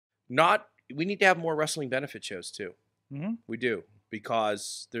We need to have more wrestling benefit shows too. Mm-hmm. We do,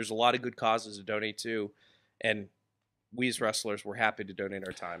 because there's a lot of good causes to donate to, and we as wrestlers, we're happy to donate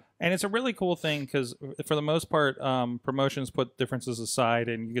our time. And it's a really cool thing because for the most part, promotions put differences aside,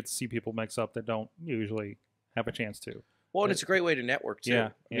 and you get to see people mix up that don't usually have a chance to. Well, and it's a great way to network too. Yeah,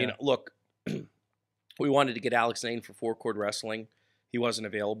 I mean, look, we wanted to get Alex Zane for Four Chord Wrestling. He wasn't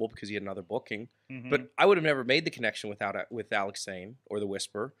available because he had another booking. Mm-hmm. But I would have never made the connection with Alex Zane or the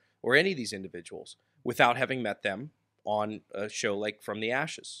Whisper or any of these individuals without having met them on a show like From the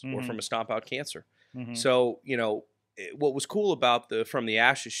Ashes or from a Stomp Out Cancer. Mm-hmm. So, what was cool about the From the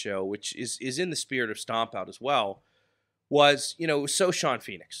Ashes show, which is in the spirit of Stomp Out as well, was, it was so Sean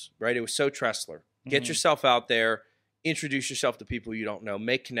Phoenix, right? It was so Tressler. Get yourself out there, introduce yourself to people you don't know,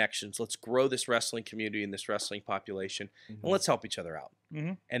 make connections. Let's grow this wrestling community and this wrestling population, and let's help each other out.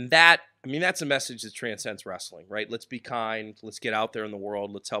 And that's a message that transcends wrestling, right? Let's be kind. Let's get out there in the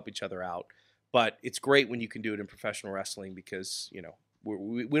world. Let's help each other out. But it's great when you can do it in professional wrestling because,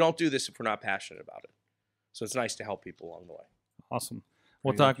 we don't do this if we're not passionate about it. So it's nice to help people along the way. Awesome.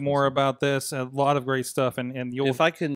 We'll talk more about this. A lot of great stuff. And you'll. If I can